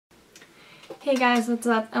Hey guys, what's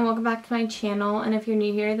up and welcome back to my channel, and if you're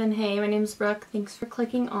new here then hey, my name's Brooke, thanks for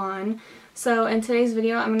clicking on. So in today's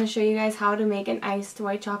video I'm going to show you guys how to make an iced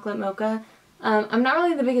white chocolate mocha. I'm not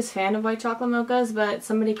really the biggest fan of white chocolate mochas, but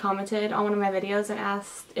somebody commented on one of my videos and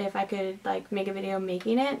asked if I could make a video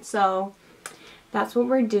making it, so that's what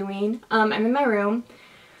we're doing. I'm in my room.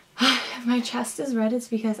 My chest is red. It's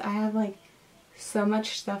because I have so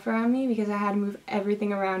much stuff around me because I had to move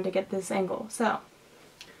everything around to get this angle, so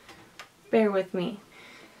bear with me.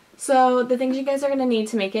 So the things you guys are going to need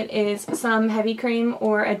to make it is some heavy cream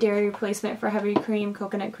or a dairy replacement for heavy cream,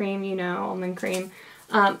 coconut cream, almond cream,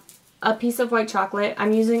 a piece of white chocolate.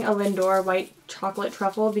 I'm using a Lindor white chocolate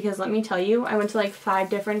truffle because let me tell you, I went to 5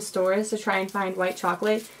 different stores to try and find white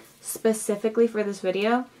chocolate specifically for this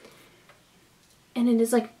video, and it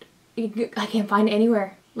is I can't find it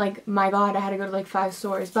anywhere. My god, I had to go to 5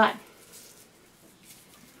 stores, but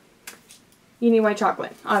you need white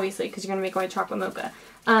chocolate, obviously, because you're going to make a white chocolate mocha.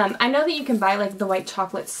 I know that you can buy the white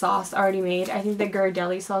chocolate sauce already made. I think the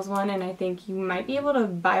Ghirardelli sells one, and I think you might be able to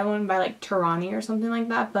buy one by Tirani or something like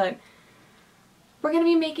that, but we're going to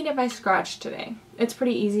be making it by scratch today. It's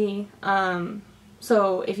pretty easy,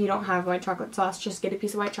 so if you don't have white chocolate sauce, just get a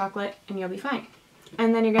piece of white chocolate and you'll be fine.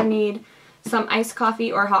 And then you're going to need some iced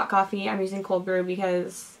coffee or hot coffee. I'm using cold brew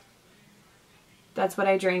because that's what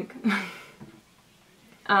I drink.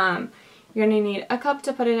 You're going to need a cup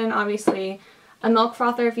to put it in, obviously. A milk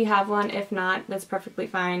frother if you have one. If not, that's perfectly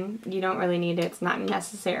fine. You don't really need it. It's not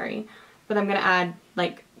necessary. But I'm going to add,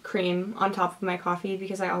 cream on top of my coffee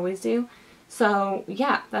because I always do. So,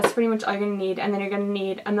 yeah, that's pretty much all you're going to need. And then you're going to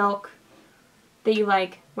need a milk that you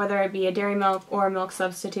like, whether it be a dairy milk or a milk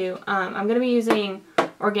substitute. I'm going to be using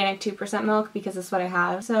organic 2% milk because that's what I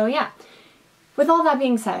have. So, yeah. With all that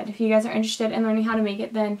being said, if you guys are interested in learning how to make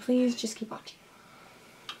it, then please just keep watching.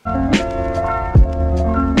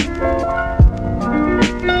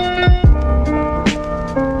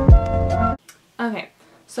 Okay,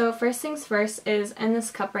 so first things first is in this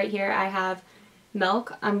cup right here I have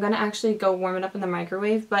milk. I'm going to actually go warm it up in the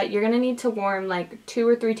microwave, but you're going to need to warm 2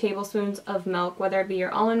 or 3 tablespoons of milk, whether it be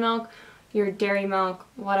your almond milk, your dairy milk,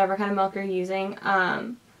 whatever kind of milk you're using.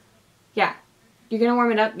 Yeah, you're going to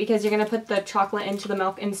warm it up because you're going to put the chocolate into the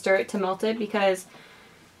milk and stir it to melt it because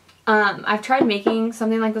I've tried making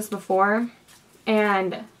something like this before,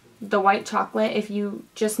 and the white chocolate, if you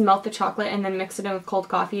just melt the chocolate and then mix it in with cold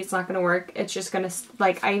coffee, it's not going to work. It's just going to,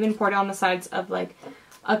 I even poured it on the sides of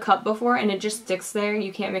a cup before and it just sticks there.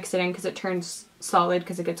 You can't mix it in because it turns solid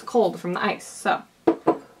because it gets cold from the ice. So,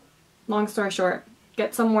 long story short,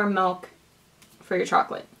 get some warm milk for your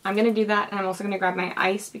chocolate. I'm going to do that, and I'm also going to grab my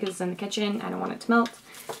ice because it's in the kitchen. I don't want it to melt.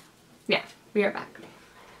 Yeah, be right back.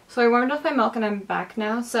 So I warmed up my milk and I'm back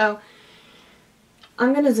now. So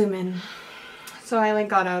I'm going to zoom in. So I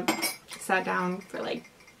got up, sat down for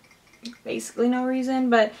basically no reason,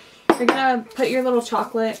 but you're going to put your little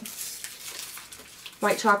chocolate,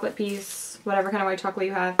 white chocolate piece, whatever kind of white chocolate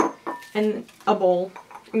you have, in a bowl.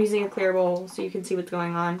 I'm using a clear bowl so you can see what's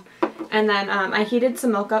going on. And then I heated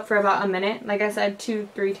some milk up for about a minute. Like I said, 2,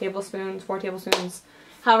 3 tablespoons, 4 tablespoons,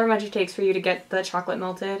 however much it takes for you to get the chocolate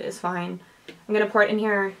melted is fine. I'm going to pour it in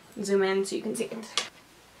here, zoom in so you can see it.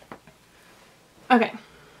 Okay,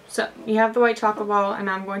 so you have the white chocolate ball, and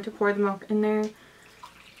I'm going to pour the milk in there.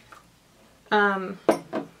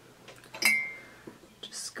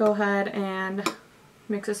 Just go ahead and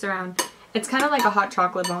mix this around. It's kind of like a hot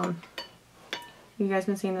chocolate bomb. You guys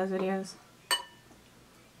been seeing those videos?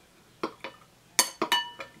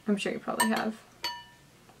 I'm sure you probably have.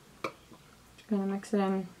 Just gonna mix it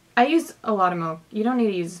in. I used a lot of milk. You don't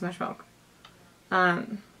need to use this much milk.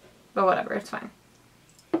 But whatever, it's fine.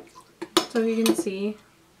 So you can see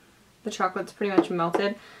the chocolate's pretty much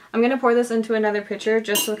melted. I'm going to pour this into another pitcher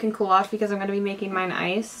just so it can cool off because I'm going to be making mine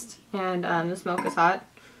iced, and this milk is hot.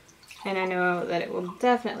 And I know that it will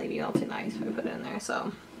definitely be melting the ice if I put it in there,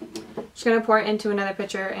 so I'm just going to pour it into another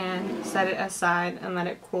pitcher and set it aside and let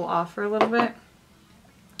it cool off for a little bit.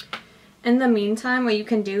 In the meantime, what you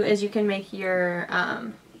can do is you can make your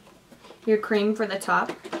cream for the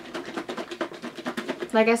top.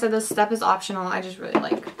 Like I said, this step is optional. I just really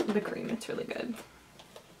like the cream. It's really good.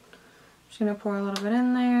 Just gonna pour a little bit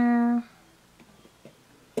in there.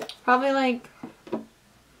 Probably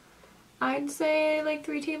I'd say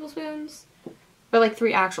 3 tablespoons. But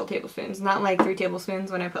 3 actual tablespoons. Not 3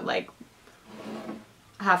 tablespoons when I put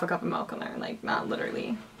half a cup of milk in there. Not literally.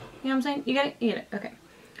 You know what I'm saying? You get it? You get it. Okay.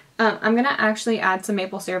 I'm gonna actually add some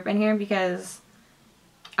maple syrup in here because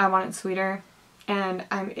I want it sweeter. And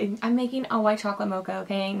I'm making a white chocolate mocha,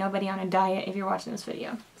 okay? Nobody on a diet if you're watching this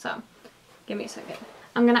video. So, give me a second.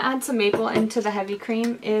 I'm going to add some maple into the heavy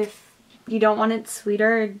cream. If you don't want it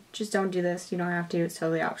sweeter, just don't do this. You don't have to. It's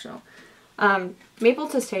totally optional. Maple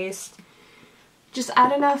to taste. Just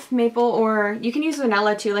add enough maple, or you can use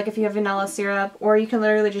vanilla too, like if you have vanilla syrup, or you can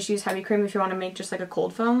literally just use heavy cream if you want to make just like a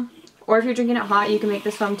cold foam. Or if you're drinking it hot, you can make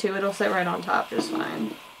this foam too. It'll sit right on top just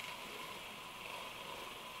fine.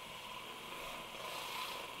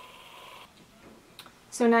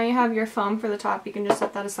 So now you have your foam for the top. You can just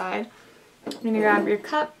set that aside. You're going to grab your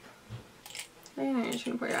cup. And you're just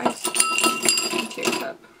going to pour your ice into your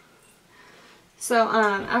cup. So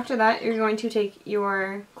after that, you're going to take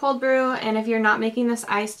your cold brew, and if you're not making this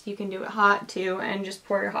iced, you can do it hot too, and just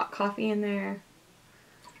pour your hot coffee in there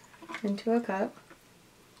into a cup.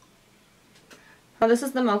 Oh, this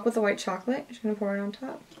is the milk with the white chocolate. Just going to pour it on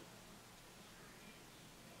top.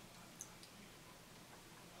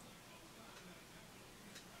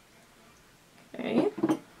 Okay.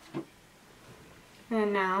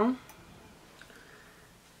 And now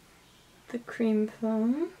the cream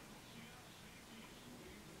foam.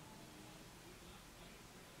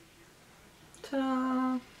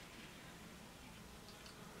 Ta-da!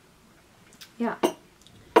 Yeah.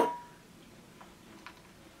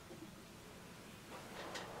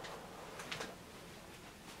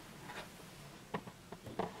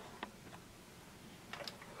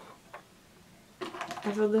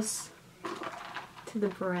 I filled this to the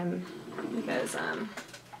brim because,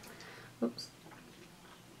 oops.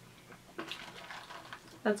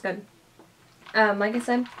 That's good. Like I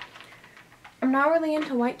said, I'm not really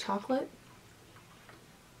into white chocolate,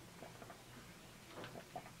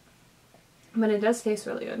 but it does taste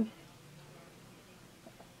really good.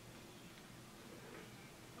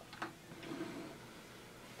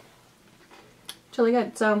 It's really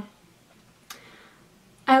good. So,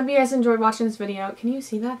 I hope you guys enjoyed watching this video. Can you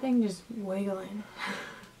see that thing just wiggling?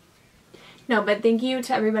 No, but thank you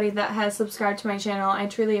to everybody that has subscribed to my channel. I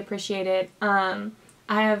truly appreciate it. I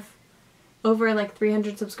have over like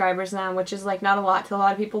 300 subscribers now, which is like not a lot to a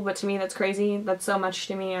lot of people, but to me that's crazy. That's so much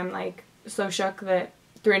to me. I'm like so shook that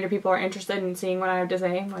 300 people are interested in seeing what I have to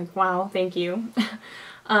say. I'm like, wow, thank you.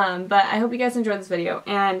 But I hope you guys enjoyed this video,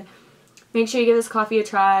 and make sure you give this coffee a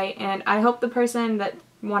try, and I hope the person that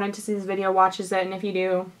wanted to see this video watches it, and if you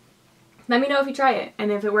do, let me know if you try it,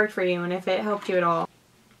 and if it worked for you, and if it helped you at all.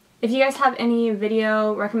 If you guys have any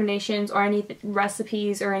video recommendations or any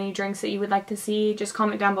recipes or any drinks that you would like to see, just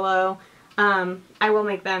comment down below. I will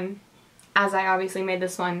make them, as I obviously made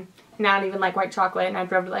this one. Not even like white chocolate, and I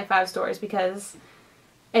drove to like 5 stores, because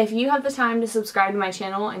if you have the time to subscribe to my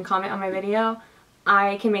channel and comment on my video,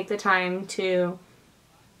 I can make the time to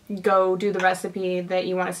go do the recipe that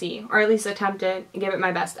you want to see, or at least attempt it and give it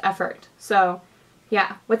my best effort. So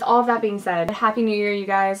yeah, with all of that being said, Happy New Year, you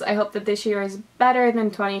guys. I hope that this year is better than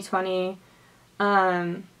 2020.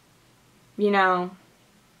 You know,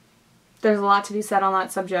 there's a lot to be said on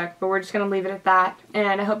that subject, but we're just going to leave it at that.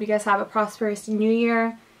 And I hope you guys have a prosperous new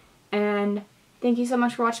year, and thank you so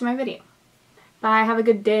much for watching my video. Bye, have a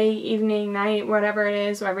good day, evening, night, whatever it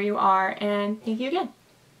is, wherever you are, and thank you again.